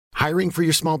Hiring for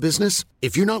your small business?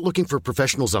 If you're not looking for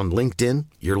professionals on LinkedIn,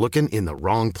 you're looking in the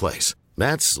wrong place.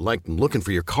 That's like looking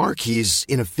for your car keys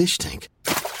in a fish tank.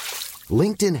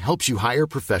 LinkedIn helps you hire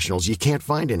professionals you can't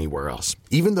find anywhere else,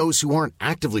 even those who aren't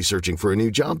actively searching for a new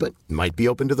job but might be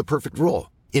open to the perfect role.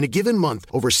 In a given month,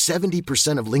 over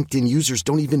 70% of LinkedIn users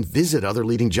don't even visit other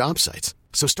leading job sites.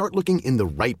 So start looking in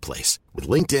the right place. With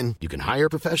LinkedIn, you can hire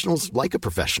professionals like a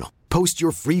professional. Post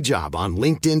your free job on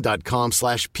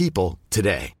linkedin.com/people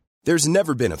today. There's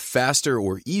never been a faster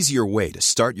or easier way to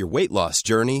start your weight loss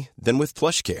journey than with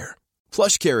PlushCare.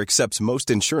 PlushCare accepts most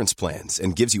insurance plans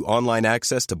and gives you online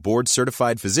access to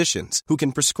board-certified physicians who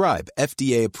can prescribe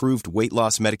FDA-approved weight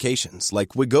loss medications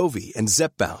like Wegovy and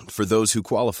Zepbound for those who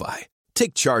qualify.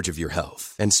 Take charge of your health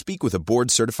and speak with a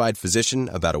board-certified physician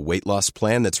about a weight loss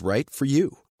plan that's right for you.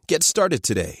 Get started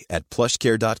today at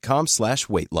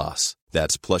plushcare.com/weightloss.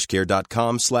 That's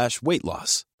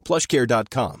plushcare.com/weightloss.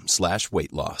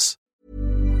 plushcare.com/weightloss.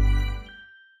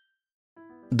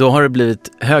 Då har det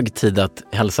blivit hög tid att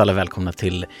hälsa alla välkomna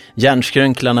till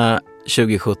Hjärnskrynklarna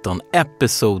 2017,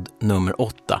 episod nummer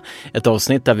 8. Ett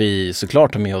avsnitt där vi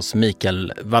såklart har med oss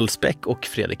Mikael Wallsbäck och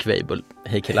Fredrik Weibull.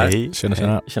 Hej killar. Hej,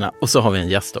 tjena. Och så har vi en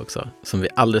gäst också som vi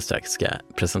alldeles strax ska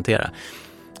presentera.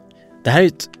 Det här är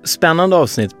ett spännande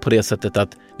avsnitt på det sättet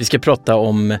att vi ska prata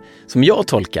om, som jag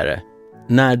tolkar det,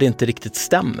 när det inte riktigt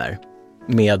stämmer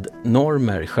med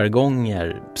normer,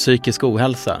 jargonger, psykisk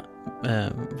ohälsa.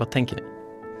 Vad tänker ni?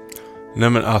 Nej,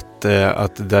 men att det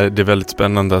är väldigt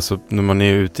spännande, alltså, när man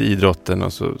är ute i idrotten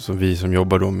och så vi som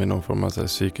jobbar då med någon form av så här,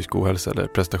 psykisk ohälsa eller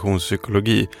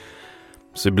prestationspsykologi,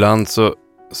 så ibland så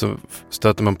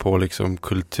stöter man på liksom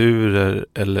kulturer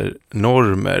eller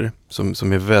normer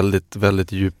som är väldigt,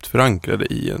 väldigt djupt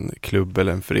förankrade i en klubb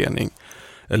eller en förening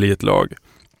eller i ett lag,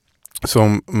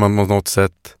 som man på något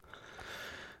sätt,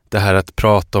 det här att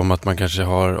prata om att man kanske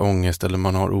har ångest eller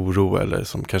man har oro, eller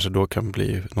som kanske då kan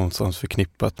bli någonstans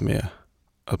förknippat med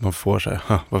att man får så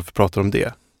här, varför pratar om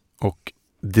det? Och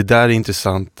det där är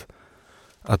intressant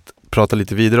att prata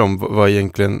lite vidare om, vad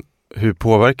egentligen, hur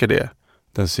påverkar det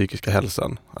den psykiska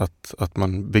hälsan? Att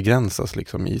man begränsas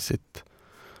liksom i sitt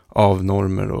av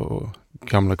normer och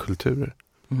gamla kulturer.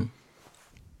 Mm.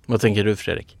 Vad tänker du,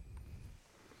 Fredrik?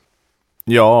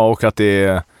 Ja, och att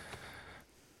det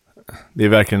är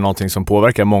verkligen någonting som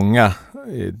påverkar många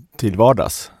till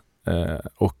vardags.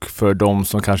 Och för de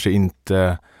som kanske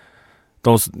inte...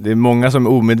 det är många som är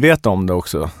omedvetna om det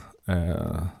också.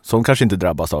 Som kanske inte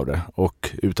drabbas av det. Och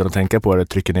utan att tänka på det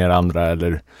trycker ner andra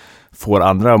eller får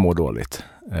andra att må dåligt.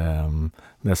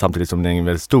 Men samtidigt som det är en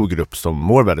väldigt stor grupp som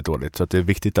mår väldigt dåligt. Så att det är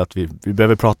viktigt att vi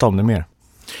behöver prata om det mer.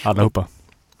 Allihopa.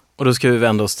 Och då ska vi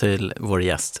vända oss till vår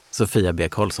gäst, Sofia B.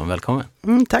 Karlsson. Välkommen.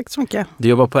 Tack så mycket. Du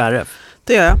jobbar på RF.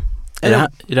 Det gör jag. Är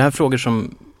det här frågor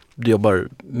som du jobbar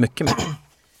mycket med?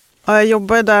 Ja, jag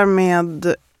jobbar där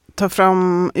med ta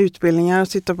fram utbildningar och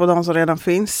titta på de som redan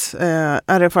finns.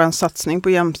 RF har en satsning på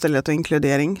jämställdhet och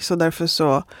inkludering, så därför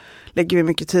så lägger vi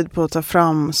mycket tid på att ta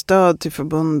fram stöd till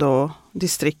förbund och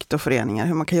distrikt och föreningar,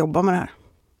 hur man kan jobba med det här.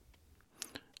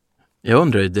 Jag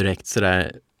undrar ju direkt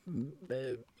sådär,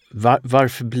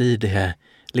 varför blir det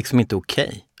liksom inte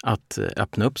okej att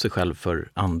öppna upp sig själv för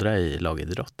andra i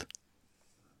lagidrott?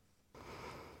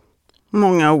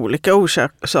 Många olika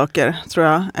orsaker tror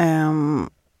jag.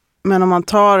 Men om man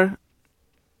tar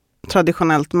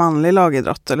traditionellt manlig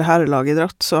lagidrott eller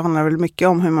herrlagidrott, så handlar det väl mycket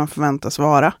om hur man förväntas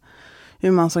vara.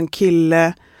 Hur man som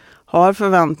kille har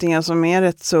förväntningar som är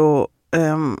rätt så,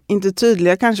 inte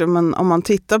tydliga kanske, men om man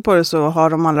tittar på det så har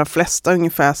de allra flesta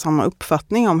ungefär samma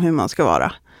uppfattning om hur man ska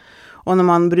vara. Och när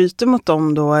man bryter mot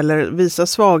dem då, eller visar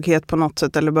svaghet på något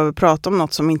sätt, eller behöver prata om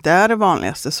något som inte är det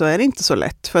vanligaste, så är det inte så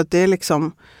lätt. För att det är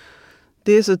liksom,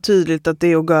 det är så tydligt att det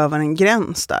är att gå över en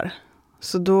gräns där.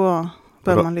 Så då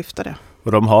bör man lyfta det.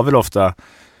 Och de har väl ofta,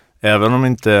 även om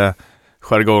inte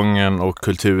jargongen och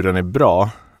kulturen är bra,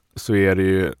 så är det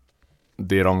ju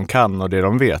det de kan och det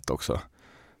de vet också.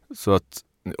 Så att,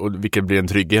 och vilket blir en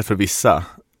trygghet för vissa.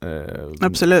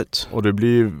 Absolut. Och det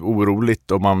blir ju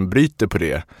oroligt om man bryter på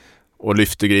det och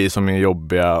lyfter grejer som är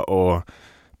jobbiga och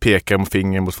pekar med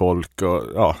finger mot folk. Och,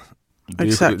 ja, det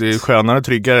är skönare och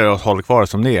tryggare att hålla kvar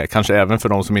som det är. Kanske även för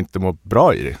de som inte mår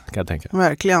bra i det, kan jag tänka.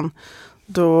 Verkligen.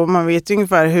 Då man vet ju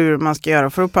ungefär hur man ska göra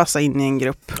för att passa in i en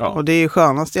grupp. Ja. Och det är ju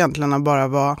skönast egentligen att bara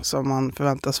vara som man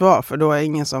förväntas vara. För då är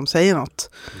ingen som säger något.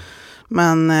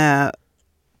 Men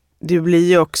det blir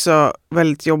ju också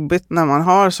väldigt jobbigt när man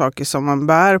har saker som man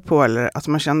bär på. Eller att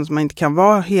man känner att man inte kan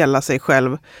vara hela sig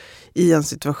själv i en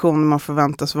situation där man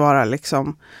förväntas vara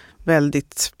liksom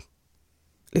väldigt...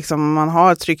 Liksom man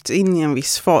har tryckt in i en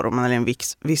viss form eller en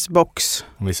viss box.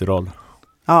 En viss roll.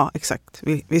 Ja, exakt.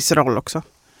 Viss roll också.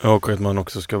 Och att man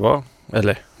också ska vara,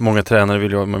 eller många tränare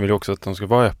vill ju också att de ska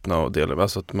vara öppna och dela,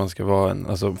 alltså att man ska vara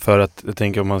för att jag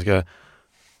tänker om man ska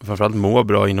framförallt må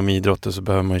bra inom idrotten så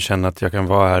behöver man ju känna att jag kan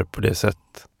vara här på det sätt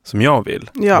som jag vill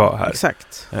vara här.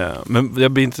 Exakt. Men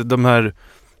jag blir inte de här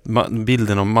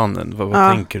bilden om mannen,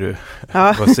 vad tänker du?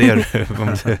 Vad ser du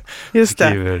om du Just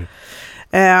skriver?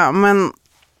 Men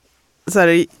så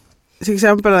här, till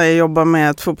exempel när jag jobbar med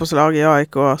ett fotbollslag i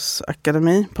AIKs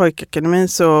akademi, pojkakademi,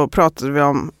 så pratade vi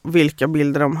om vilka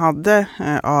bilder de hade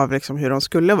av liksom hur de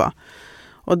skulle vara.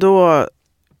 Och då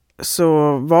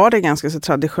så var det ganska så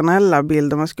traditionella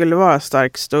bilder. Man skulle vara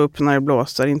stark, stå upp när det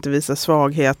blåser, inte visa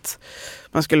svaghet.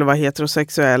 Man skulle vara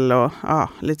heterosexuell och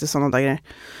lite sådana där grejer.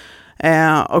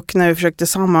 Och när vi försökte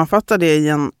sammanfatta det i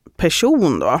en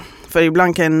person då, för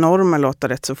ibland kan normer låta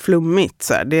rätt så flummigt,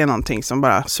 så här, det är någonting som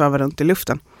bara svävar runt i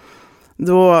luften.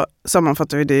 Då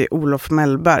sammanfattar vi det i Olof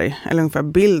Mellberg, eller ungefär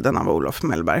bilden av Olof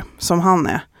Mellberg, som han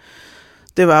är.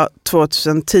 Det var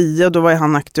 2010 och då var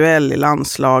han aktuell i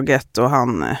landslaget och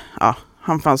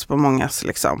han fanns på mångas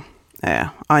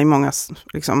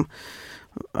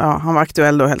han var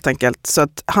aktuell då helt enkelt. Så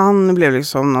att han blev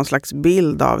liksom någon slags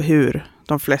bild av hur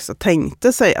de flesta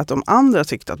tänkte sig att de andra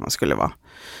tyckte att man skulle vara.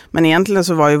 Men egentligen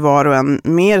så var ju var och en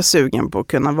mer sugen på att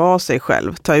kunna vara sig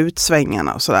själv, ta ut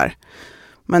svängarna och sådär.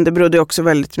 Men det berodde också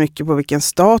väldigt mycket på vilken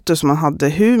status man hade,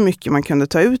 hur mycket man kunde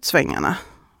ta ut svängarna.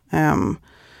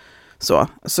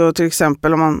 Så till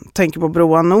exempel om man tänker på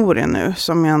Broa Nouri nu,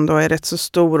 som ju ändå är rätt så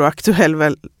stor och aktuell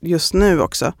väl just nu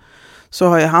också, så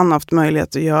har ju han haft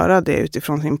möjlighet att göra det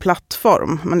utifrån sin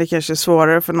plattform. Men det kanske är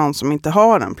svårare för någon som inte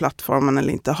har den plattformen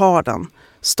eller inte har den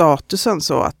statusen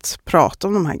så att prata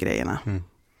om de här grejerna.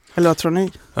 Eller vad tror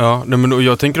ni? Ja, men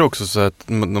jag tänker också så att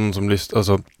de som lyssnar,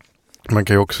 alltså man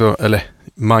kan ju också, eller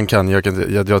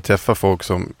jag träffar folk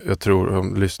som jag tror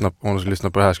om de lyssnar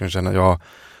på det här ska känna,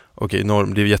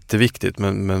 norm, det är jätteviktigt,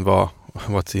 men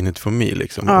what's in it for me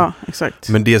liksom. Ja, exakt.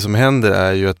 Men det som händer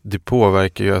är ju att det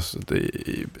påverkar ju,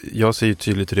 jag ser ju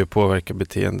tydligt hur det påverkar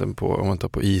beteenden på, om man tar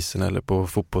på isen eller på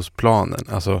fotbollsplanen,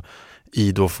 alltså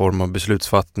i då form av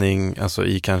beslutsfattning, alltså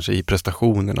kanske i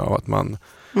prestationerna, och att man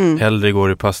hellre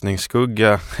går i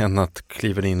passningsskugga än att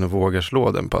kliva in och vågar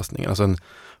slå den passningen. Alltså en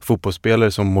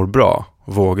fotbollsspelare som mår bra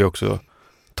vågar också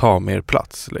ta mer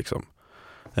plats liksom.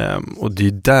 Och det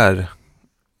är där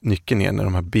nyckeln är, när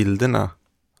de här bilderna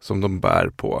som de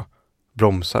bär på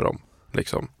bromsar dem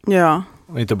liksom. Ja.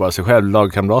 Och inte bara sig själv,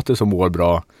 lagkamrater som mår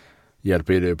bra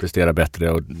hjälper er att prestera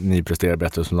bättre, och ni presterar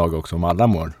bättre som lag också om alla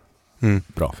mår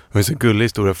bra. Det är en så gullig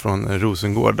historia från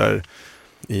Rosengård där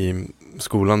i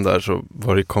skolan där, så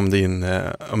kom det in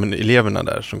eleverna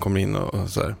där som kommer in och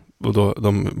så här, och då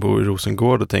de bor i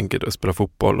Rosengård och tänker att spela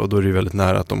fotboll, och då är det väldigt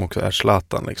nära att de också är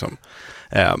Zlatan liksom.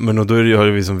 Men och då är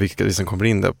det vi som kommer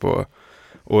in där på,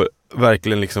 och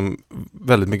verkligen liksom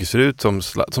väldigt mycket ser ut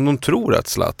som de tror att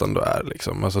Zlatan då är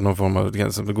liksom. Alltså någon form av,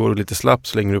 det går lite slappt,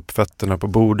 slänger upp fötterna på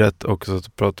bordet och så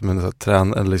pratar med en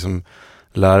tränare eller liksom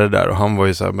lärare där, och han var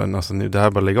ju så här, men alltså det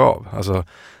här bara lägg av. Alltså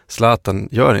Zlatan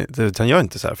gör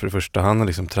inte så här. För det första, han har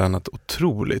liksom tränat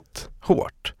otroligt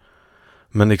hårt.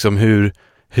 Men liksom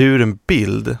hur en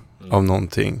bild av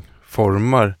någonting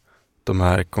formar de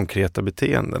här konkreta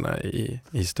beteendena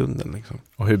i stunden liksom.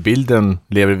 Och hur bilden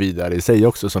lever vidare i sig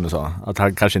också, som du sa. Att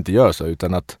han kanske inte gör så,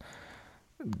 utan att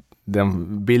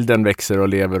den bilden växer och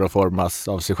lever och formas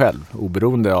av sig själv,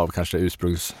 oberoende av kanske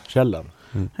ursprungskällan.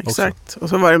 Exakt. Och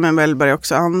så var det med Mellberg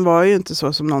också. Han var ju inte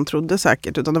så som någon trodde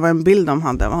säkert, utan det var en bild de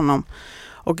hade av honom.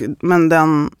 Men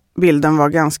den bilden var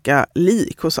ganska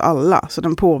lik hos alla, så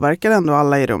den påverkade ändå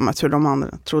alla i rummet, hur de andra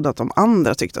trodde att de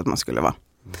andra tyckte att man skulle vara.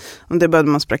 Och det började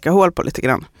man spräcka hål på lite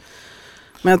grann.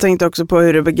 Men jag tänkte också på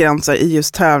hur det begränsar i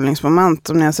just tävlingsmoment.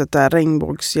 Om ni har sett det här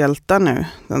Regnbågshjältar nu,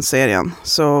 den serien,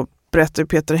 så berättar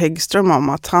Peter Häggström om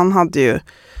att han hade ju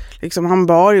han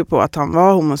bar ju på att han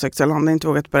var homosexuell. Han hade inte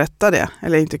vågat berätta det,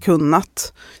 eller inte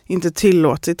kunnat, inte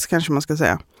tillåtit kanske man ska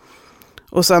säga.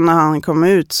 Och sen när han kom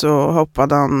ut så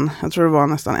hoppade han, jag tror det var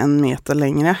nästan 1 meter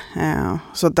längre.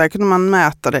 Så där kunde man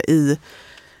mäta det i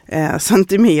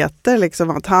centimeter liksom,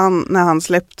 att när han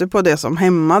släppte på det som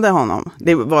hämmade honom,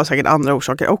 det var säkert andra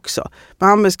orsaker också, men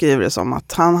han beskriver det som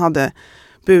att han hade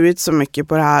burit så mycket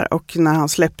på det här, och när han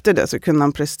släppte det så kunde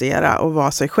han prestera och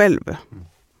vara sig själv.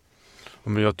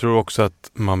 Men jag tror också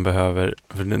att man behöver,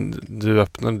 för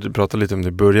du pratade lite om det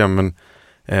i början, men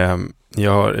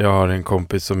jag har en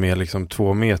kompis som är liksom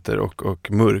 2 meter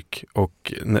och mörk,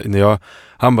 och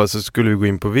han bara, så skulle vi gå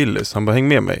in på Willys, han bara, häng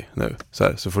med mig nu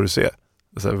så får du se.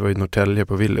 Så här, vi var i Norrtälje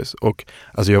på Willys, och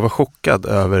alltså jag var chockad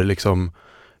över liksom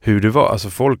hur det var. Alltså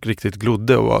folk riktigt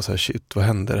glodde och var så här, shit, vad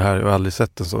händer här? Jag har aldrig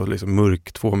sett en så liksom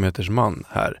mörk 2 meters man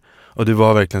här. Och det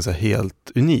var verkligen så här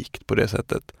helt unikt på det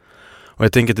sättet. Och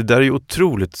jag tänker att det där är ju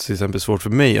otroligt till exempel svårt för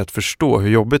mig att förstå hur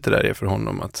jobbigt det där är för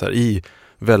honom. Att så här, i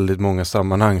väldigt många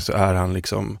sammanhang så är han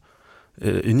liksom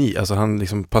unik. Alltså han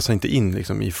liksom passar inte in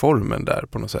liksom i formen där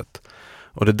på något sätt.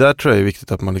 Och det där tror jag är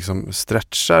viktigt att man liksom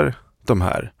stretchar de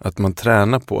här. Att man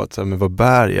tränar på att så här, men vad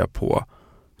bär jag på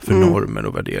för normer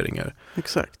och värderingar.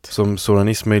 Exakt. Som Soran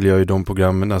Ismail gör ju de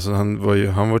programmen. Alltså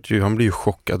han blir ju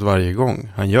chockad varje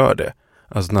gång han gör det.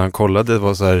 Alltså när han kollade, det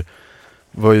var så här,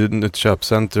 var ju ett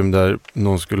köpcentrum där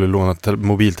någon skulle låna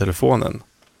mobiltelefonen.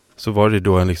 Så var det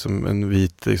då en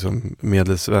vit liksom,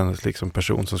 medelsvensk liksom,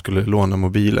 person som skulle låna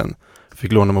mobilen.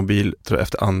 Fick låna mobil tror jag,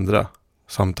 efter andra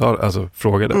samtal, alltså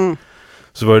frågade.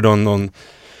 Så var det då någon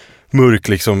mörk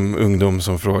liksom, ungdom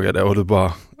som frågade och då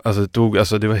bara,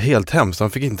 alltså det var helt hemskt. Han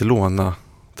fick inte låna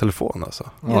telefon alltså.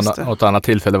 Och ett annat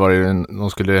tillfälle var det de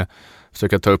skulle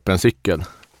försöka ta upp en cykel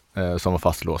som var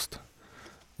fastlåst.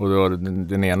 Och då,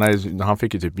 den ena, han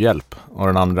fick ju typ hjälp. Och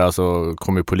den andra så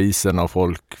kom ju polisen och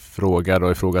folk frågade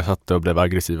och ifrågasatte och blev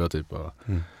aggressiva typ.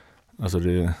 Alltså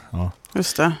det, ja.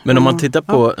 Just det. Men om man tittar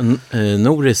på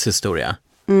Noris historia.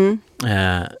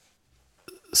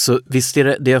 Så visst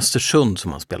är det är Östersund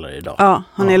som han spelar idag? Ja,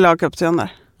 han är lagkapten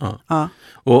där. Ja.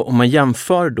 Och om man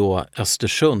jämför då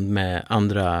Östersund med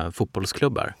andra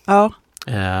fotbollsklubbar. Ja.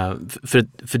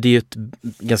 För det är ju ett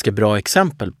ganska bra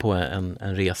exempel på en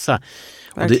resa.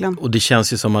 Och det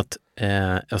känns ju som att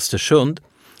Östersund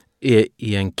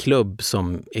är en klubb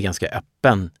som är ganska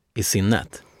öppen i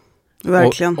sinnet.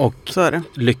 Verkligen, och så är det.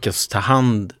 Lyckas ta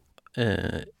hand,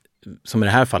 som i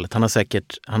det här fallet.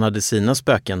 Han hade sina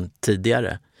spöken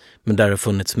tidigare, men där har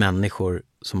funnits människor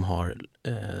som har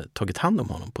tagit hand om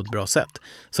honom på ett bra sätt.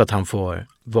 Så att han får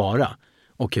vara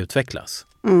och utvecklas.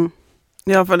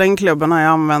 Ja, för den klubben har jag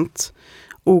använt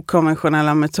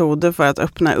okonventionella metoder för att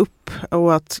öppna upp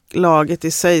och att laget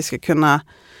i sig ska kunna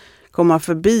komma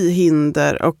förbi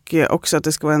hinder och också att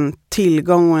det ska vara en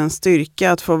tillgång och en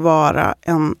styrka att få vara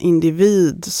en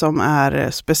individ som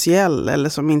är speciell eller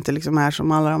som inte liksom är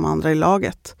som alla de andra i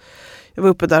laget. Jag var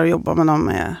uppe där och jobbade med dem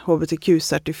med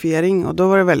HBTQ-certifiering och då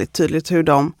var det väldigt tydligt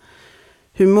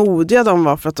hur modiga de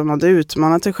var för att de hade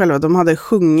utmanat sig själva. De hade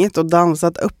sjungit och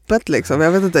dansat öppet liksom.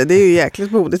 Jag vet inte, det är ju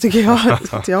jäkligt modigt tycker jag.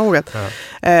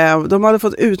 De hade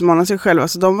fått utmana sig själva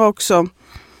så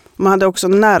man hade också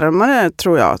närmare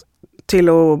tror jag till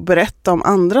att berätta om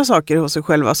andra saker hos sig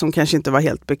själva som kanske inte var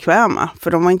helt bekväma.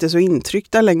 För de var inte så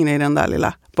intryckta längre i den där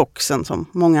lilla boxen som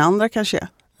många andra kanske är.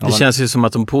 Det känns ju som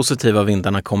att de positiva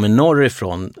vindarna kommer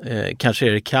norrifrån. Kanske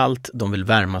är det kallt, de vill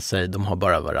värma sig, de har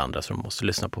bara varandra så de måste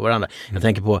lyssna på varandra. Jag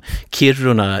tänker på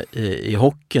Kiruna i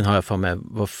hockeyn har jag för mig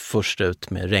var först ut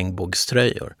med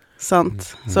regnbågströjor.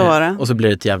 Sant, så var det. Och så blir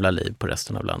det ett jävla liv på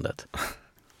resten av landet.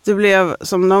 Det blev,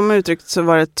 som de uttryckte så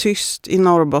var det tyst i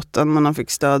Norrbotten men de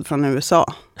fick stöd från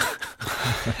USA.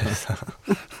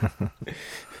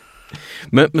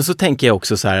 men så tänker jag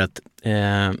också så här att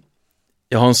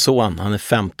jag har en son, han är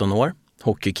 15 år,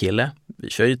 hockeykille. Vi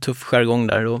kör ju tuff skärgång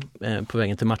där då, på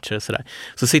vägen till matcher och sådär.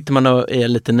 Så sitter man och är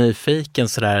lite nyfiken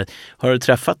sådär. Har du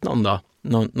träffat någon då?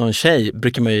 Någon tjej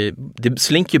brukar man ju, det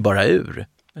slinker ju bara ur.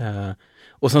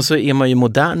 Och sen så är man ju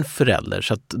modern förälder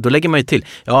så att då lägger man ju till,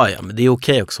 ja men det är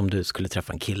okej också om du skulle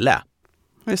träffa en kille.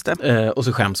 Just det. Och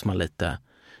så skäms man lite.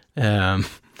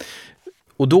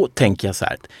 Och då tänker jag så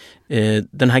här,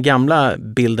 den här gamla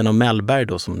bilden av Mellberg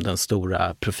då som den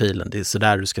stora profilen, det är så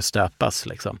där du ska stöpas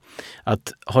liksom.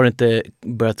 Att har det inte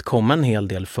börjat komma en hel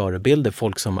del förebilder,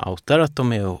 folk som outar att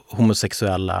de är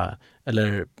homosexuella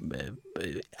eller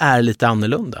är lite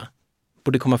annorlunda?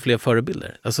 Borde komma fler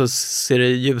förebilder? Alltså ser det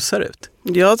ljusare ut?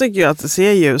 Jag tycker ju att det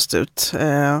ser ljust ut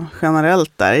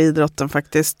generellt där i idrotten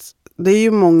faktiskt. Det är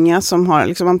ju många som har,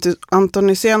 liksom Anton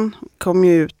Hysén kom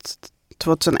ju ut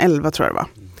 2011 tror jag det var.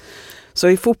 Så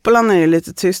i fotbollen är det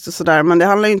lite tyst och sådär, men det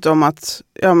handlar ju inte om att,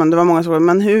 men det var många som,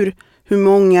 men hur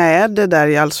många är det där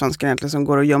i Allsvenskan egentligen som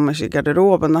går och gömmer sig i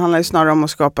garderoben? Det handlar ju snarare om att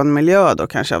skapa en miljö då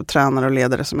kanske av tränare och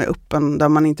ledare som är öppen, där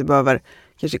man inte behöver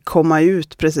kanske komma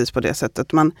ut precis på det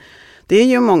sättet. Men det är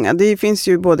ju många, det finns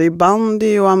ju både i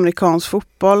bandy och amerikansk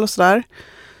fotboll och sådär.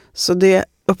 Så det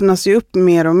öppnas ju upp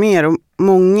mer och mer och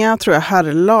många tror jag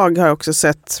herrlag har också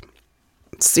sett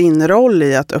sin roll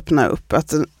i att öppna upp.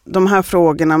 Att de här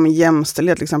frågorna med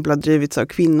jämställdhet till exempel har drivits av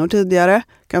kvinnor tidigare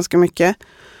ganska mycket.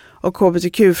 Och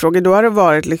hbtq-frågor, då har det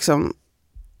varit liksom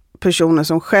personer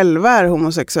som själva är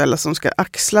homosexuella som ska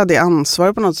axla det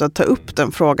ansvaret på något sätt att ta upp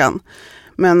den frågan.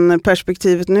 Men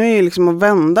perspektivet nu är ju liksom att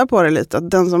vända på det lite.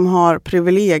 Att den som har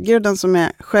privilegier, den som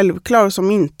är självklar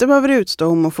som inte behöver utstå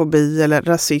homofobi eller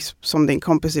rasism som din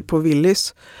kompis på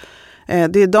Willys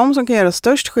Det är de som kan göra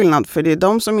störst skillnad, för det är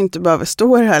de som inte behöver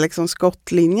stå i den här liksom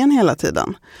skottlinjen hela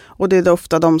tiden. Och det är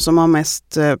ofta de som har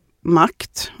mest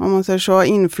makt, om man säger så,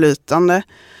 inflytande,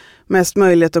 mest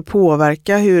möjlighet att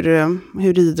påverka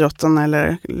hur idrotten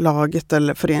eller laget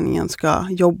eller föreningen ska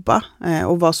jobba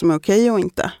och vad som är okej och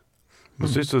inte.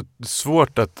 Det är så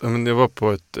svårt att, jag var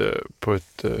på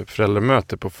ett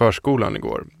föräldramöte på förskolan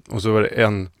igår, och så var det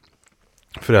en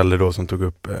förälder då som tog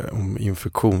upp om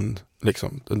infektion,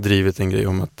 liksom, drivit en grej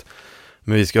om att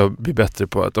men vi ska bli bättre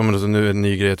på att, så nu är en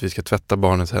ny grej att vi ska tvätta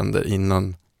barnens händer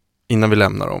innan vi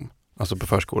lämnar dem, alltså på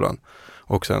förskolan,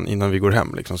 och sen innan vi går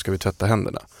hem liksom, ska vi tvätta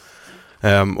händerna.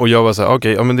 Och jag var så här,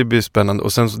 okej, men det blir spännande.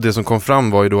 Och sen det som kom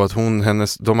fram var ju då att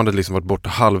de hade liksom varit borta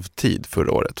halvtid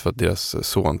förra året för att deras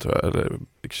son, tror jag, eller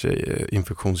tjej, är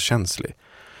infektionskänslig.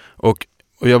 Och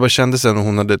jag bara kände sen när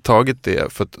hon hade tagit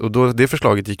det, och då det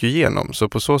förslaget gick ju igenom, så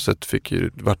på så sätt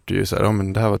vart det ju så här,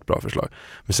 men det här var ett bra förslag.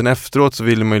 Men sen efteråt så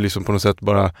ville man ju liksom på något sätt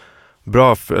bara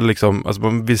bra för, liksom, alltså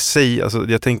man vill säga, alltså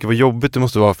jag tänker vad jobbigt det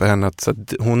måste vara för henne att, så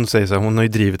att hon säger så här, hon har ju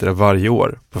drivit det där varje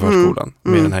år på förskolan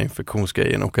med den här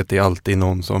infektionsgrejen, och att det är alltid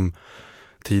någon som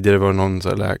tidigare var någon så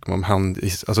här läkare om hand,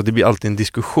 alltså det blir alltid en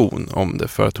diskussion om det,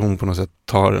 för att hon på något sätt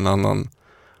tar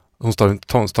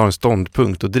en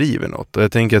ståndpunkt och driver något. Och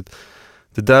jag tänker att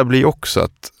det där blir också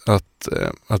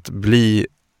att bli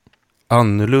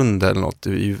annorlunda eller något. Det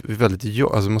är väldigt,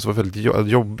 alltså det måste vara väldigt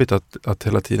jobbigt att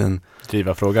hela tiden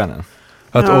driva frågan.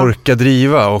 Att orka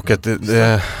driva, och att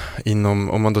det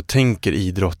om man då tänker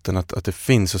idrotten, att det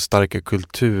finns så starka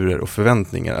kulturer och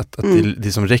förväntningar, att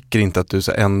det som räcker inte att du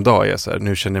så en dag är så här,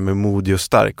 nu känner jag mig modig och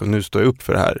stark och nu står jag upp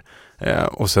för det här.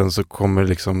 Och sen så kommer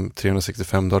liksom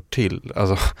 365 dagar till.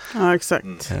 Alltså, ja,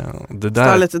 exakt. Det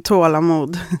där, lite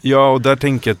tålamod. Ja, och där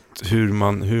tänker jag att hur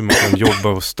man kan jobba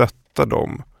och stötta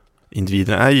dem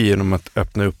individerna är ju genom att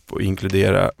öppna upp och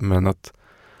inkludera, men att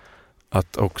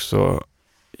också,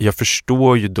 jag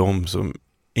förstår ju de som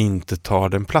inte tar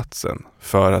den platsen,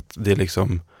 för att det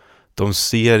liksom, de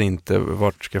ser inte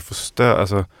vart ska få stöd,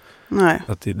 alltså. Nej.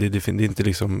 Att det är inte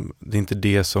liksom, det är inte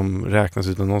det som räknas,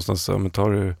 utan någonstans så, men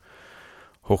tar du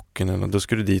hockeyn eller då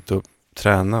ska du dit och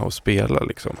träna och spela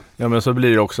liksom. Ja, men så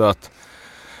blir det också att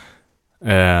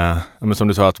men som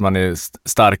du sa, att man är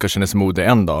stark och känner sig modig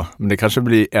en dag, men det kanske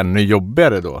blir ännu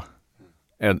jobbigare då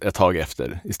ett tag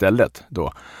efter istället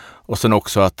då. Och sen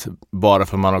också att bara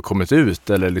för man har kommit ut,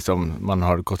 eller liksom man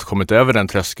har kommit över den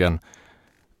tröskeln,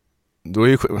 då är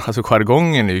ju, alltså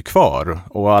jargongen är ju kvar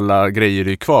och alla grejer är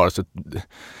ju kvar, så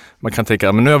man kan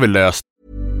tänka, men nu har vi löst.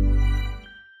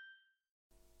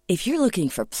 If you're looking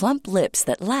for plump lips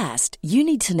that last, you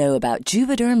need to know about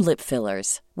Juvederm lip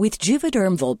fillers. With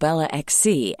Juvederm Volbella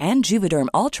XC and Juvederm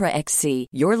Ultra XC,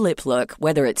 your lip look,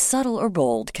 whether it's subtle or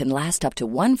bold, can last up to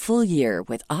 1 full year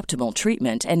with optimal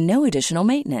treatment and no additional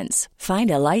maintenance.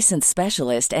 Find a licensed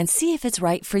specialist and see if it's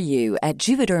right for you at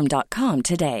Juvederm.com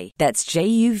today. That's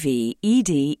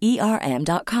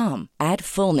JUVEDERM.com. Add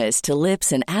fullness to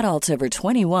lips in adults over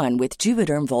 21 with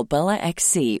Juvederm Volbella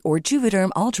XC or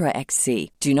Juvederm Ultra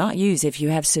XC. Do not use if you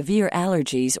have severe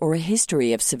allergies or a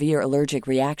history of severe allergic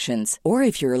reactions, or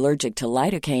if you're allergic to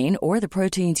lidocaine or the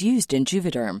proteins used in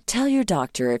Juvederm. Tell your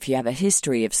doctor if you have a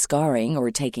history of scarring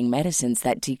or taking medicines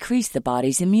that decrease the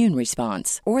body's immune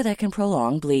response or that can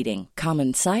prolong bleeding.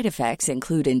 Common side effects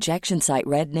include injection site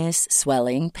redness,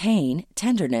 swelling, pain,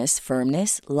 tenderness,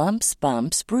 firmness, lumps,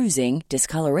 bumps, bruising,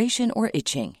 discoloration, or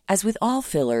itching. As with all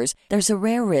fillers, there's a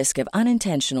rare risk of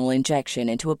unintentional injection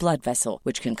into a blood vessel,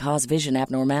 which can cause vision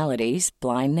abnormalities,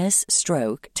 blindness,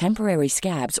 stroke, temporary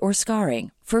scabs, or scarring.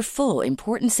 For full,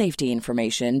 important safety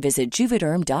information, visit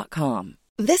Juvederm.com.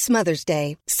 This Mother's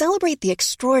Day, celebrate the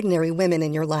extraordinary women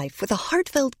in your life with a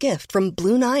heartfelt gift from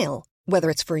Blue Nile. Whether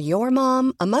it's for your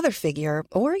mom, a mother figure,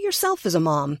 or yourself as a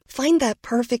mom, find that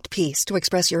perfect piece to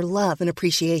express your love and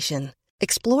appreciation.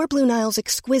 Explore Blue Nile's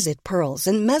exquisite pearls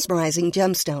and mesmerizing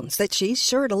gemstones that she's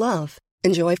sure to love.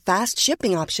 Enjoy fast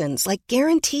shipping options like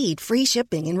guaranteed free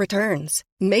shipping and returns.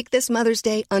 Make this Mother's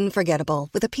Day unforgettable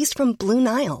with a piece from Blue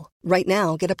Nile. Right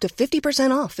now, get up to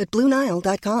 50% off at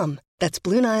BlueNile.com. That's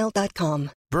BlueNile.com.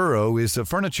 Burrow is a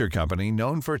furniture company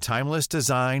known for timeless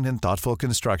design and thoughtful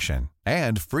construction,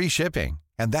 and free shipping,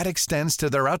 and that extends to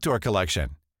their outdoor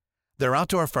collection. Their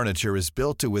outdoor furniture is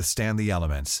built to withstand the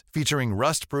elements, featuring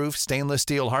rust-proof stainless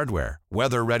steel hardware,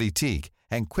 weather-ready teak,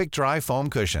 and quick-dry foam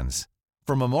cushions.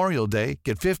 For Memorial Day,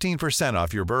 get 15%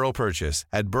 off your Burrow purchase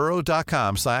at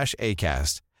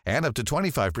burrow.com/acast, and up to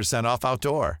 25% off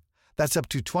outdoor. That's up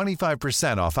to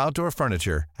 25% off outdoor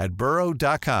furniture at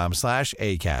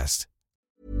burrow.com/acast.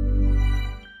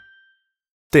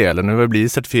 Eller nu har vi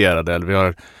blivit certifierade, eller vi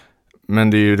har Men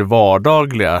det är ju det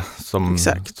vardagliga som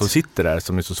sitter där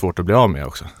som är så svårt att bli av med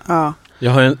också. Ja.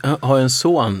 Jag har en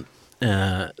son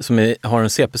som har en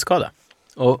CP-skada.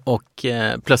 Och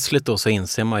plötsligt då så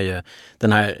inser man ju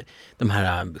de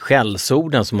här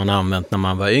skällsorden som man har använt när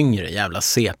man var yngre, jävla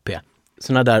CP.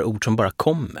 Sådana där ord som bara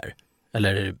kommer.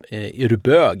 Eller är du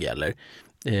bög eller?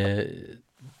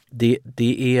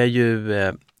 Det är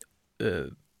ju...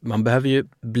 man behöver ju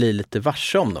bli lite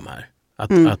varse om de här.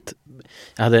 Att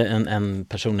jag hade en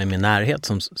person i min närhet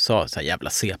som sa så här, jävla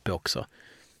CP också.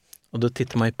 Och då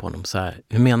tittar man ju på honom så här,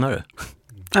 hur menar du?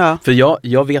 Ja. För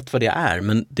jag vet vad det är,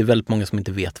 men det är väldigt många som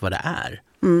inte vet vad det är.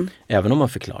 Även om man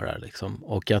förklarar liksom.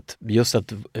 Och att just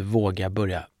att våga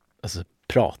börja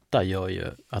prata gör ju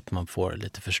att man får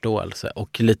lite förståelse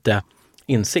och lite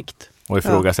insikt. Och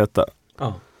ifrågasätta.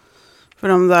 Ja. För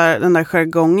den där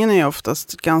jargongen är ju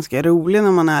oftast ganska rolig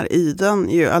när man är i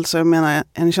den. Alltså jag menar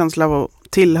en känsla av att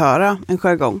tillhöra en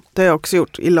jargong. Det har jag också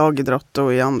gjort i lagidrott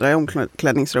och i andra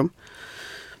omklädningsrum.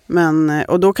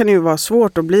 Och då kan det ju vara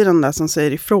svårt att bli den där som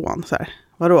säger ifrån. Så här,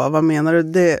 vadå, vad menar du?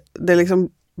 Det liksom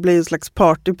blir en slags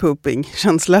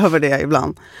partypooping-känsla över det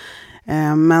ibland.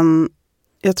 Men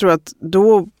jag tror att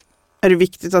då är det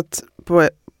viktigt att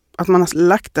man har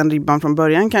lagt den ribban från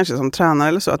början kanske som tränare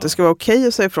eller så. Att det ska vara okej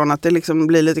att säga ifrån. Att det liksom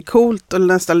blir lite coolt och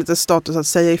nästan lite status att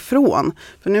säga ifrån.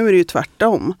 För nu är det ju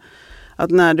tvärtom. Att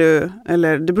det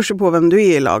beror på vem du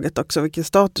är i laget också, vilken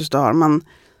status du har. Men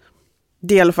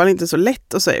det är i alla fall inte så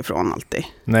lätt att säga ifrån alltid.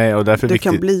 Nej, och därför det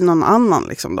kan bli någon annan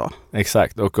liksom då.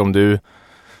 Exakt, och om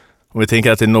vi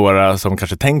tänker att det är några som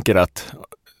kanske tänker att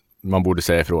man borde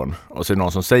säga ifrån och så är det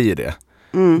någon som säger det.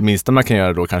 Minsta man kan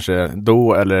göra då kanske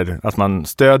då, eller att man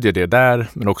stödjer det där,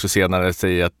 men också senare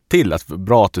säga till att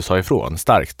bra att du sa ifrån,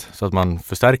 starkt, så att man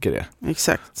förstärker det.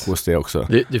 Exakt. Hos det också.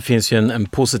 Det finns ju en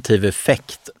positiv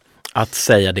effekt att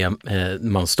säga det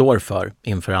man står för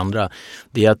inför andra.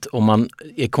 Det är att om man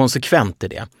är konsekvent i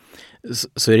det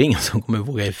så är det ingen som kommer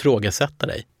våga ifrågasätta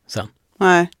dig sen.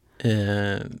 Nej.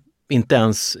 Inte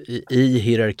ens i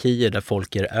hierarkier där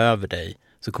folk är över dig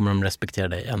så kommer de respektera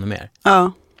dig ännu mer.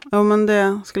 Ja, men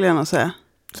det skulle jag nog säga.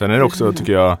 Sen är det också,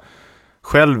 tycker jag,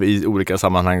 själv i olika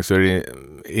sammanhang så är det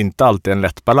inte alltid en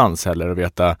lätt balans heller att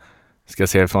veta, ska jag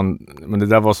se från, men det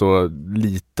där var så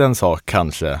liten sak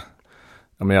kanske.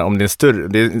 Om det är större,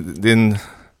 det är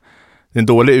en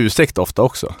dålig ursäkt ofta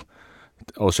också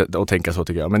att tänka så,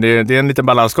 tycker jag. Men det är en liten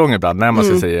balansgång ibland när man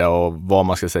ska säga och vad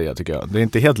man ska säga, tycker jag. Det är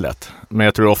inte helt lätt, men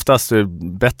jag tror oftast det är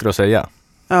bättre att säga.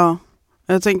 Ja,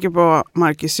 jag tänker på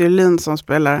Marcus Jolin som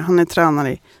spelar, han är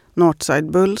tränare i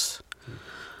Northside Bulls.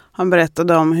 Han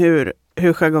berättade om hur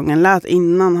jargongen lät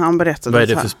innan han berättade. Vad är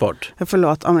det för sport?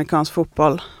 Förlåt, amerikansk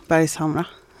fotboll, Bergshamra.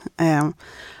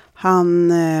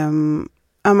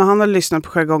 Han hade lyssnat på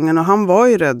jargongen och han var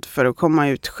ju rädd för att komma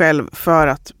ut själv för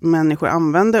att människor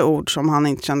använde ord som han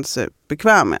inte kände sig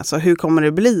bekväm med. Så hur kommer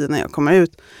det bli när jag kommer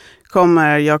ut?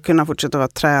 Kommer jag kunna fortsätta vara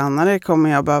tränare? Kommer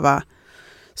jag behöva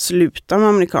sluta med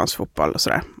amerikansk fotboll och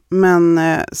sådär? Men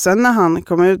sen när han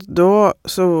kom ut då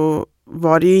så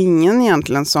var det ju ingen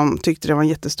egentligen som tyckte det var en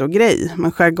jättestor grej.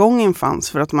 Men jargongen fanns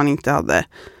för att man inte hade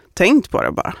tänkt på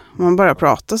det bara. Man bara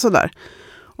pratade sådär.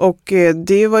 Och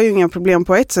det var ju inga problem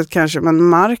på ett sätt kanske, men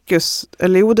Marcus,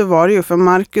 eller jo det var det ju, för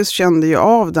Marcus kände ju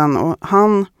av den och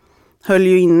han höll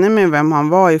ju inne med vem han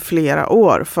var i flera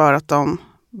år för att de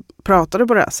pratade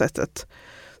på det här sättet.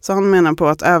 Så han menar på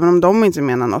att även om de inte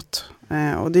menar något,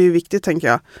 och det är ju viktigt tänker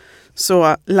jag,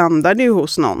 så landar det ju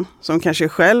hos någon som kanske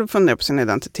själv funderar på sin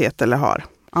identitet eller har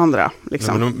andra.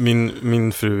 Liksom. Ja,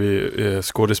 min fru är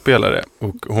skådespelare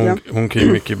och hon kan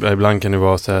ju mycket, ibland kan det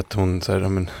vara så att hon så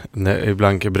här,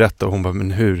 ibland kan berätta och hon bara,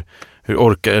 men hur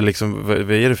orkar liksom,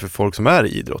 vad är det för folk som är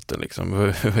i idrotten liksom? Vad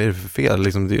är det för fel?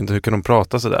 Liksom, hur kan de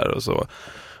prata så där och så?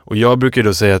 Och jag brukar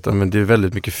då säga att men det är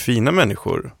väldigt mycket fina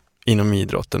människor inom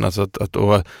idrotten. Alltså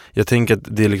och jag tänker att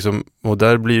det är liksom, och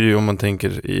där blir det ju, om man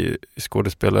tänker i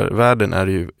skådespelarvärlden är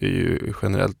det ju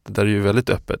generellt, där är det ju väldigt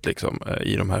öppet liksom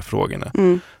i de här frågorna.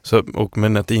 Så,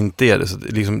 men att det inte är det, så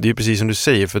liksom, det är precis som du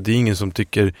säger, för det är ingen som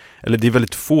tycker, eller det är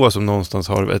väldigt få som någonstans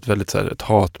har ett väldigt så här, ett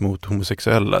hat mot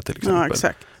homosexuella till exempel. Ja,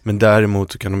 exakt. Men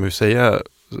däremot så kan de ju säga,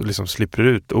 liksom slipper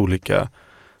ut olika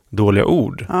dåliga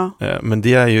ord. Ja. Men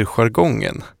det är ju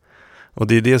jargongen. Och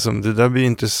det är det där blir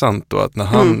intressant då, att när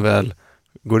han väl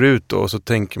går ut då, så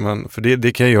tänker man, för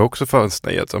det kan jag också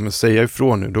fastna i, att men säga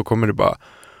ifrån nu, då kommer det bara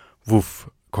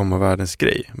komma världens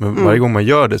grej. Men varje gång man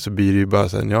gör det så blir det ju bara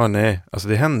så här, alltså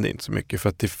det händer inte så mycket, för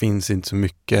att det finns inte så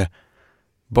mycket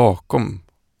bakom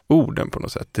orden på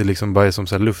något sätt. Det är liksom bara som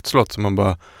så här luftslott som man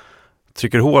bara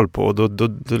trycker hål på, och då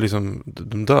liksom,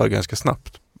 de dör ganska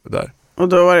snabbt där. Och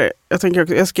då var det,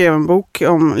 jag skrev en bok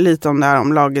om lite om det här,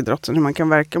 om lagidrotten, hur man kan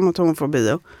verka mot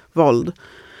homofobi och våld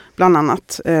bland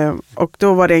annat. Och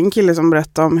då var det en kille som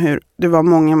berättade om hur det var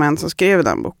många män som skrev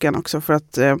den boken också, för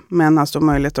att män har stor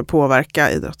möjlighet att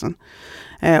påverka idrotten.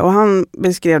 Och han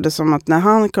beskrev det som att när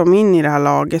han kom in i det här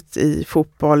laget i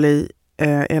fotboll i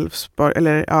Elfsborg,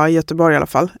 eller ja, i Göteborg i alla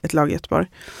fall, ett lag i Göteborg,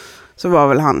 så var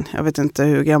väl han, jag vet inte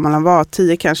hur gammal han var,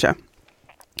 10 kanske.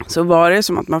 Så var det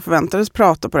som att man förväntades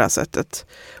prata på det här sättet.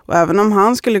 Och även om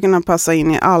han skulle kunna passa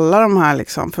in i alla de här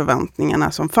liksom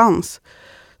förväntningarna som fanns,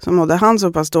 så mådde han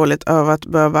så pass dåligt över att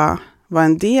behöva vara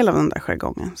en del av den där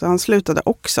jargongen. Så han slutade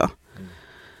också.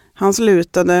 Han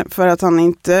slutade för att han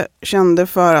inte kände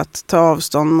för att ta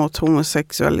avstånd mot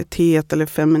homosexualitet eller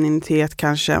femininitet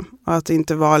kanske. Och att det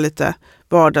inte var lite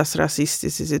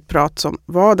vardagsrasistiskt i sitt prat som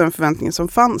var den förväntningen som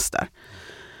fanns där.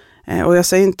 Och jag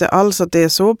säger inte alls att det är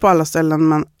så på alla ställen,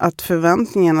 men att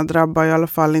förväntningarna drabbar i alla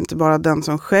fall inte bara den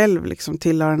som själv liksom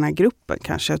tillhör den här gruppen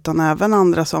kanske, utan även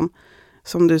andra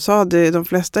som du sa, de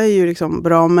flesta är ju liksom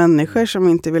bra människor som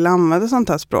inte vill använda sånt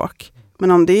här språk.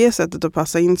 Men om det är sättet att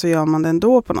passa in så gör man det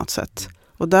ändå på något sätt.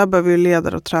 Och där behöver ju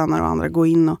ledare och tränare och andra gå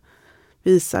in och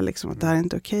visa liksom att det här är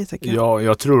inte okej, tycker jag. Ja,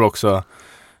 jag tror också,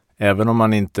 även om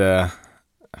man inte,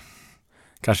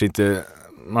 kanske inte,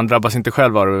 man drabbas inte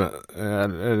själv av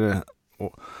det,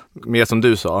 mer som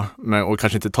du sa, och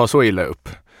kanske inte tar så illa upp.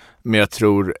 Men jag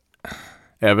tror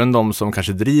även de som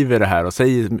kanske driver det här och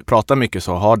pratar mycket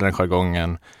så, har den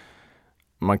jargongen,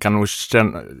 man kan nog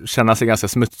känna sig ganska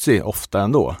smutsig ofta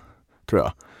ändå, tror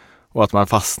jag. Och att man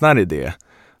fastnar i det.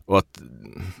 Och att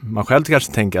man själv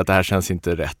kanske tänker att det här känns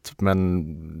inte rätt,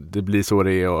 men det blir så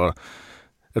det är. Och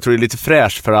jag tror det är lite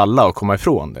fräscht för alla att komma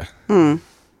ifrån det.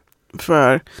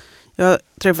 För jag har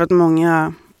träffat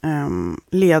många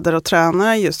ledare och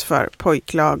tränare just för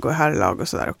pojklag och herrlag och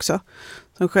sådär också.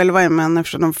 Som själva är män,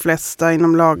 eftersom de flesta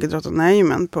inom lagidrotten är ju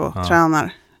män på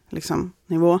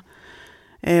nivå.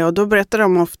 Och då berättar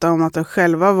de ofta om att de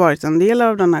själva har varit en del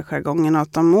av den här jargongen och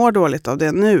att de mår dåligt av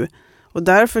det nu. Och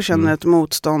därför känner ett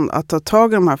motstånd att ta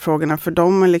tag i de här frågorna, för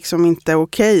de är liksom inte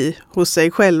okej hos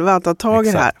sig själva att ta tag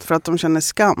i det här, för att de känner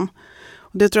skam.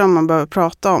 Och det tror jag man behöver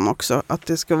prata om också, att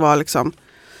det ska vara liksom,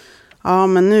 ja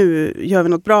men nu gör vi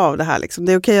något bra av det här liksom.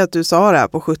 Det är okej att du sa det här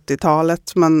på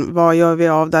 70-talet, men vad gör vi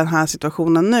av den här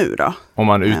situationen nu då? Om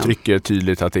man uttrycker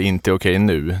tydligt att det inte är okej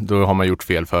nu, då har man gjort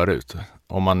fel förut.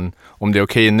 Om det är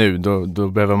okej nu, då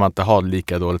behöver man inte ha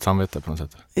lika dåligt samvete på något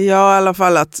sätt. Ja, i alla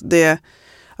fall att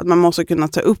man måste kunna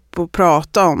ta upp och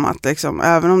prata om att liksom,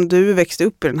 även om du växte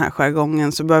upp i den här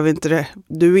jargongen så behöver inte det,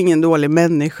 du är ingen dålig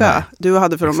människa. Nej, du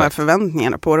hade de här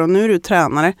förväntningarna på det och nu är du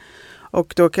tränare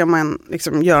och då kan man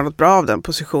liksom göra något bra av den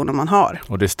positionen man har.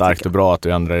 Och det är starkt och bra att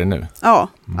du ändrar det nu. Ja,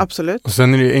 absolut. Och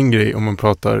sen är det en grej om man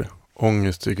pratar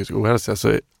ångest, psykisk ohälsa,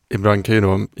 så ibland kan ju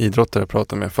då idrottare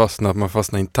prata med att man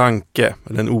fastnar i en tanke,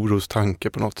 eller en orostanke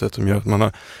på något sätt som gör att man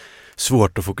har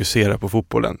svårt att fokusera på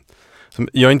fotbollen.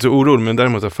 Jag är inte så orolig, men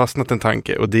däremot har fastnat en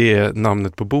tanke, och det är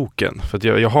namnet på boken. För att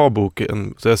jag har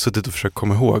boken, så jag har suttit och försökt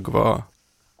komma ihåg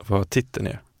vad titeln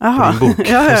är. Aha. På din bok.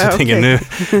 Ja, så jag tänker,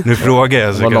 nu frågar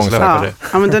jag så kan jag släppa det.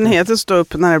 Ja, men den heter Stå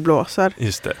upp när det blåser.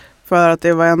 Just det. För att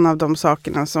det var en av de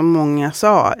sakerna som många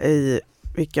sa i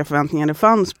vilka förväntningar det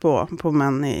fanns på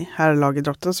män i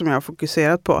herrlagidrotten som jag har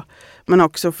fokuserat på. Men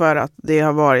också för att det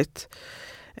har varit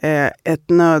ett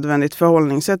nödvändigt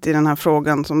förhållningssätt i den här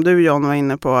frågan som du, John, var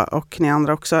inne på, och ni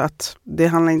andra också, att det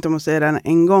handlar inte om att säga den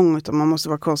en gång, utan man måste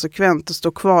vara konsekvent och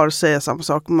stå kvar och säga samma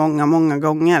sak många, många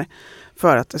gånger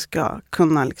för att det ska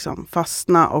kunna liksom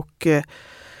fastna och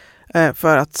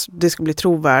för att det ska bli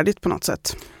trovärdigt på något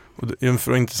sätt. Och det är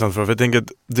en intressant fråga, för jag tänker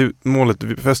att målet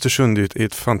för Östersund är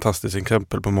ett fantastiskt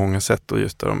exempel på många sätt, och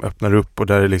just där de öppnar upp och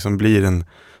där det liksom blir en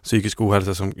psykisk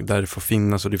ohälsa där det får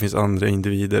finnas och det finns andra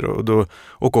individer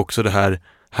och också det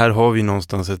här har vi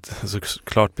någonstans ett så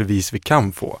klart bevis vi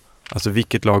kan få. Alltså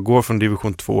vilket lag går från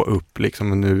division 2 upp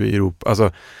liksom, och nu i Europa.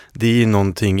 Alltså det är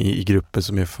någonting i gruppen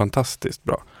som är fantastiskt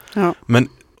bra. Ja. Men,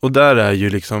 och där är ju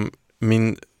liksom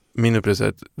min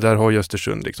upplevelse, där har ju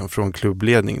Östersund liksom från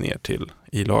klubbledning ner till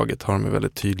i laget har de en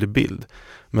väldigt tydlig bild.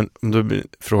 Men då blir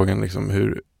frågan liksom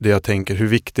hur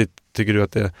viktigt tycker du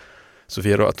att det är,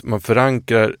 Sofia, då, att man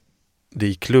förankrar det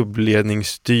i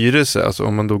klubbledningsstyrelse, alltså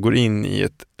om man då går in i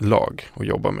ett lag och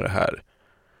jobbar med det här.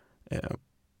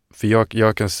 För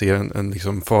jag kan se en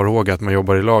liksom farhåga att man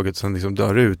jobbar i laget som liksom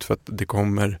dör ut för att det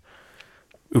kommer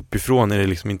uppifrån, är det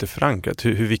liksom inte förankrat.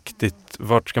 Hur viktigt,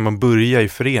 vart ska man börja i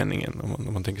föreningen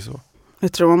om man tänker så?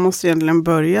 Jag tror man måste egentligen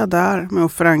börja där med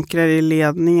att förankra i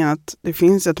ledningen att det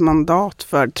finns ett mandat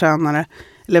för tränare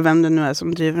eller vem det nu är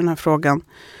som driver den här frågan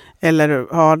eller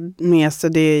har med sig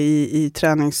det i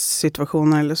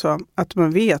träningssituationer eller så. Att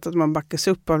man vet att man backas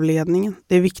upp av ledningen.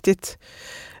 Det är viktigt.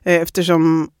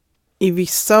 Eftersom i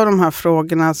vissa av de här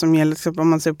frågorna som gäller, om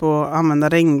man ser på att använda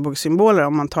regnbågssymboler,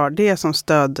 om man tar det som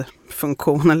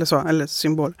stödfunktion eller så, eller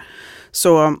symbol,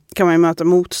 så kan man ju möta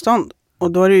motstånd.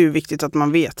 Och då är det ju viktigt att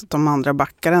man vet att de andra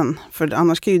backar en. För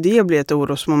annars kan ju det bli ett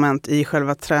orosmoment i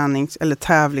själva tränings- eller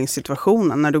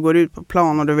tävlingssituationen. När du går ut på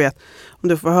plan och du vet om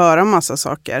du får höra massa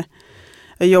saker.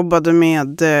 Jag jobbade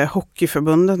med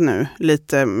Hockeyförbundet nu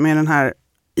lite med den här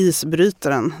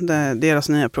isbrytaren, deras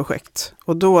nya projekt.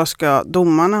 Och då ska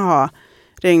domarna ha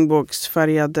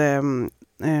regnbågsfärgade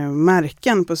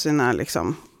märken på sina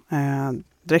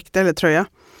dräkter eller tröja.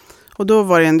 Och då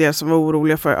var det en del som var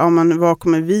oroliga för, men vad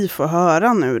kommer vi få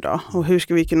höra nu då? Och hur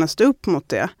ska vi kunna stå upp mot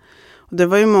det? Och det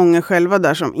var ju många själva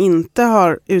där som inte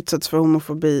har utsatts för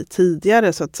homofobi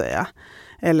tidigare så att säga.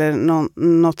 Eller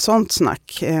något sånt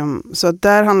snack. Så att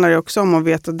där handlar det också om att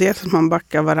veta dels att man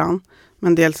backar varann,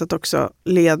 men dels att också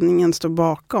ledningen står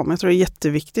bakom. Jag tror det är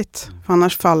jätteviktigt, för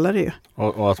annars faller det ju.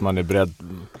 Och att man är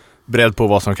beredd på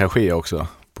vad som kan ske också.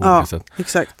 På olika sätt.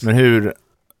 Exakt. Men hur,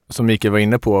 som Mikael var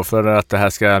inne på, för att det här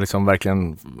ska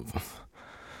verkligen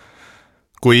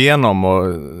gå igenom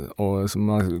och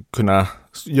man kunna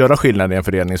göra skillnad i en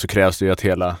förening, så krävs det ju att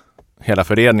hela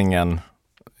föreningen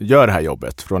gör det här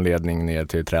jobbet, från ledning ner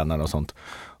till tränare och sånt,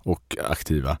 och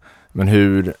aktiva. Men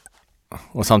hur,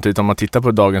 och samtidigt om man tittar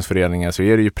på dagens föreningar så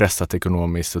är det ju pressat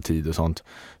ekonomiskt och tid och sånt.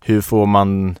 Hur får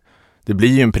man, det blir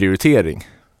ju en prioritering.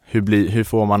 Hur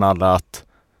får man alla att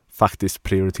faktiskt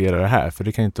prioritera det här? För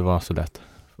det kan ju inte vara så lätt.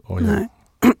 Nej.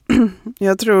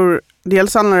 Jag tror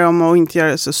dels handlar det om att inte göra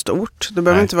det så stort. Det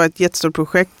behöver inte vara ett jättestort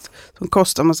projekt som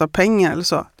kostar massa pengar eller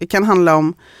så. Det kan handla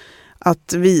om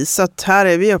att visa att här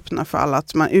är vi öppna för alla.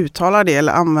 Att man uttalar det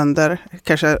eller använder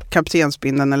kanske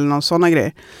kaptensbindeln eller någon sådana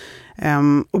grej.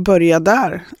 Och börja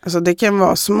där. Alltså det kan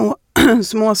vara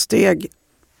små steg.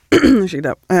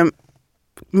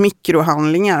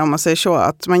 Mikrohandlingar om man säger så.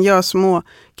 Att man gör små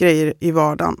grejer i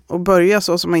vardagen. Och börja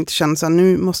så som man inte känner sig.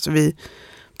 Nu måste vi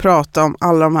prata om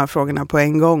alla de här frågorna på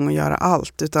en gång och göra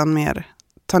allt. Utan mer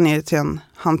ta ner till en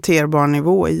hanterbar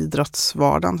nivå i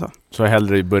idrottsvardagen. Så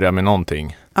hellre börja med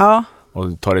någonting. Ja.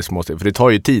 Och ta det små steg. För det tar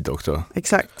ju tid också.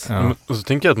 Exakt. Ja. Och så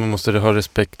tänker jag att man måste ha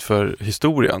respekt för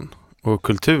historien och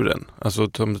kulturen. Alltså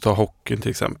om du tar hockeyn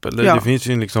till exempel. Det finns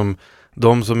ju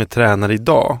de som är tränare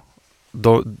idag.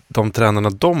 De tränarna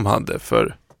de hade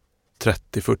för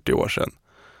 30-40 år sedan.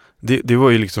 Det var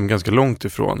ju ganska långt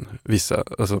ifrån vissa,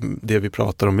 alltså det vi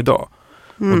pratar om idag.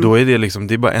 Och då är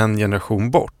det är bara en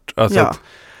generation bort. Alltså att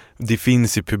det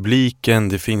finns i publiken,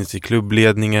 det finns i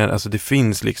klubbledningar, alltså det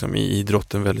finns i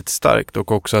idrotten väldigt starkt.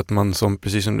 Och också att man som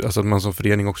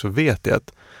förening också vet det,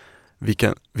 att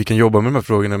vi kan jobba med de här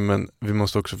frågorna, men vi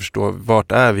måste också förstå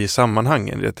vart är vi i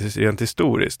sammanhangen rent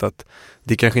historiskt. Att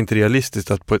det kanske inte är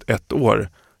realistiskt att på ett år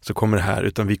så kommer det här,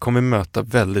 utan vi kommer möta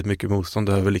väldigt mycket motstånd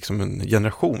över en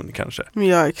generation kanske.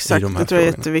 Ja, exakt. Det tror jag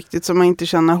är jätteviktigt, så man inte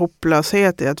känner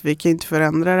hopplöshet i att vi kan inte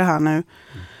förändra det här nu.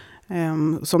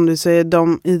 Som du säger,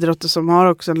 de idrotter som har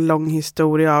också en lång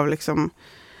historia av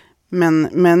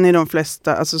men i de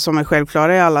flesta, alltså som är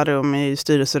självklara i alla rum, i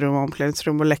styrelserum,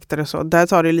 omklädningsrum och läktare och så, där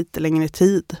tar det lite längre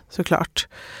tid såklart.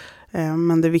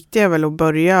 Men det viktiga är väl att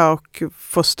börja och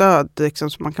få stöd så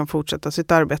man kan fortsätta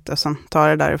sitt arbete och sen ta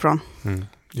det därifrån.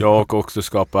 Ja, och också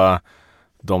skapa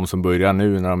de som börjar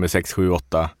nu när de är 6, 7,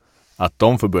 8, att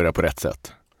de får börja på rätt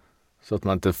sätt. Så att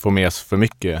man inte får med för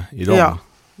mycket i dem. Ja,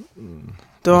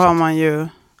 då har man ju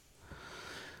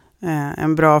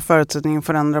en bra förutsättning att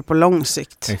förändra på lång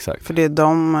sikt. Exakt. För det är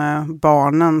de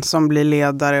barnen som blir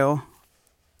ledare och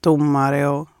domare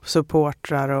och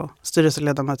supportrar och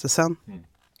styrelseledamöter sen.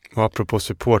 Och apropå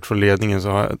support från ledningen, så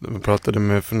jag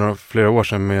pratade för flera år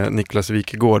sedan med Niklas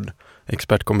Wikegård,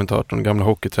 expertkommentatorn, gamla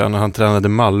hockeytränare. Han tränade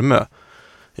Malmö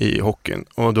i hockeyn.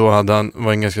 Och då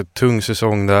var en ganska tung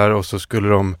säsong där, och så skulle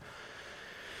de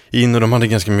in, och de hade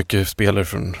ganska mycket spelare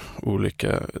från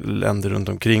olika länder runt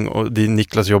omkring. Och det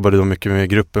Niklas jobbade då mycket med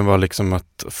gruppen var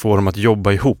att få dem att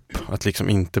jobba ihop. Att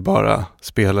inte bara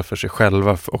spela för sig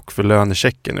själva och för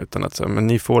lönechecken, utan att men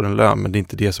ni får en lön, men det är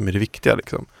inte det som är det viktiga .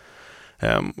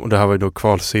 Och det här var ju då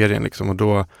kvalserien och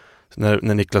då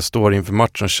när Niklas står inför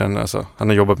matchen och känner, han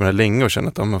har jobbat med det länge och känner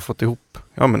att man har fått ihop,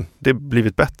 men det har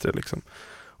blivit bättre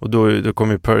och då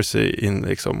kommer Percy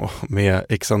in och med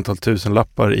x antal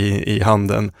tusenlappar i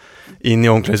handen in i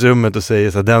omklädningsrummet och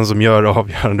säger så den som gör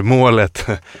avgörande målet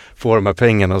får de här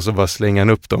pengarna, och så bara slänger han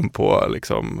upp dem på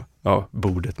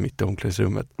bordet mitt i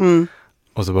omklädningsrummet.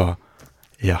 Och så bara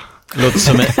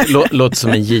Låter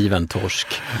som en given torsk.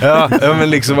 Ja, men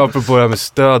liksom apropå det här med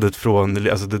stödet från,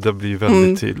 alltså det där blir ju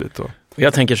väldigt tydligt då.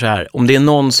 Jag tänker så här, om det är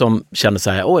någon som känner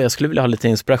så här, jag skulle vilja ha lite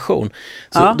inspiration,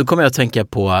 så då kommer jag att tänka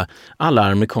på alla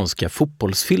amerikanska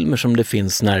fotbollsfilmer som det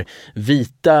finns när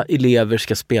vita elever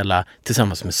ska spela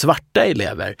tillsammans med svarta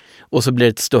elever. Och så blir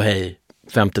det ett ståhej,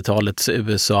 50-talets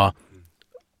USA.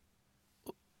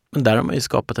 Men där har man ju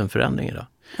skapat en förändring idag.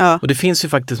 Ja. Och det finns ju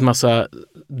faktiskt massa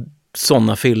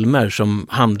sådana filmer som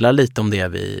handlar lite om det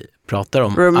vi pratar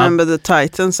om. Remember the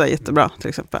Titans är jättebra till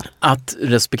exempel. Att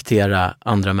respektera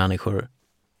andra människor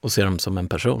och se dem som en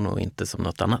person och inte som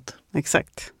något annat.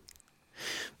 Exakt.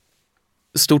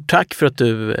 Stort tack för att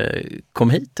du kom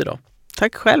hit idag.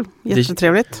 Tack själv,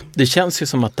 jättetrevligt. Det känns ju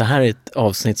som att det här är ett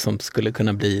avsnitt som skulle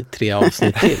kunna bli 3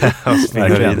 avsnitt till.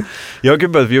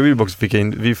 Jag vill också skicka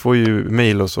in, vi får ju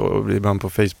mejl och så ibland på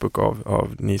Facebook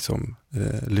av ni som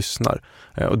lyssnar.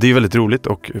 Och det är väldigt roligt,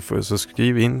 och så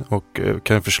skriv in och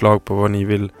kan förslag på vad ni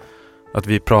vill att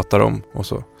vi pratar om och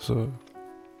så.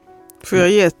 Får jag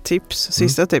ge ett tips,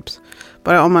 sista tips?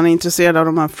 Bara om man är intresserad av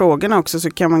de här frågorna också,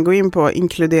 så kan man gå in på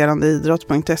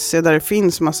inkluderandeidrott.se där det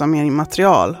finns massa mer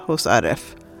material hos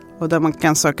RF och där man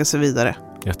kan söka sig vidare.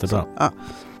 Jättebra. Ja.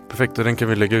 Perfekt, och den kan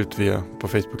vi lägga ut på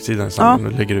Facebook-sidan sen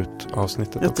och lägger ut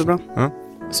avsnittet. Jättebra. Också. Ja.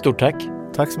 Stort tack.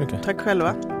 Tack så mycket. Tack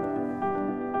själva.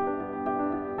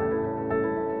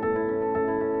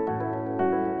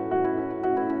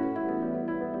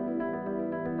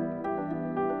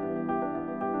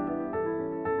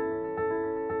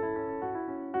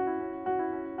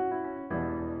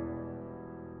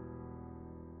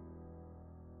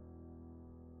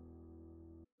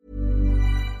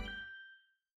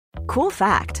 Cool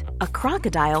fact, a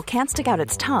crocodile can't stick out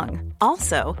its tongue.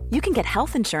 Also, you can get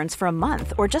health insurance for a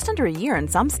month or just under a year in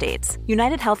some states.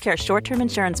 United Healthcare short-term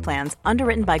insurance plans,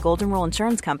 underwritten by Golden Rule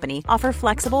Insurance Company, offer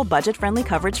flexible, budget-friendly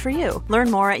coverage for you.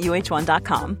 Learn more at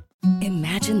uh1.com.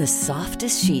 Imagine the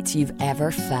softest sheets you've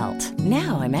ever felt.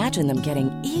 Now imagine them getting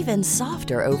even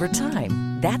softer over time.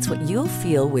 That's what you'll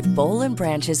feel with Boll &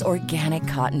 Branch's organic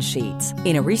cotton sheets.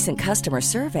 In a recent customer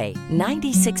survey,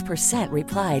 96%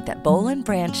 replied that Boll &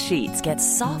 Branch sheets get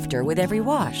softer with every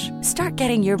wash. Start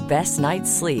getting your best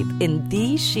night's sleep in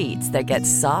these sheets that get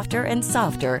softer and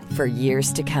softer for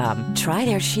years to come. Try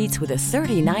their sheets with a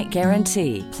 30-night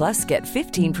guarantee. Plus, get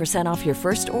 15% off your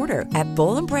first order at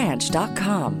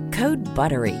bollandbranch.com. Code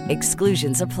BUTTERY.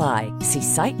 Exclusions apply. See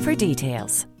site for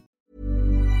details.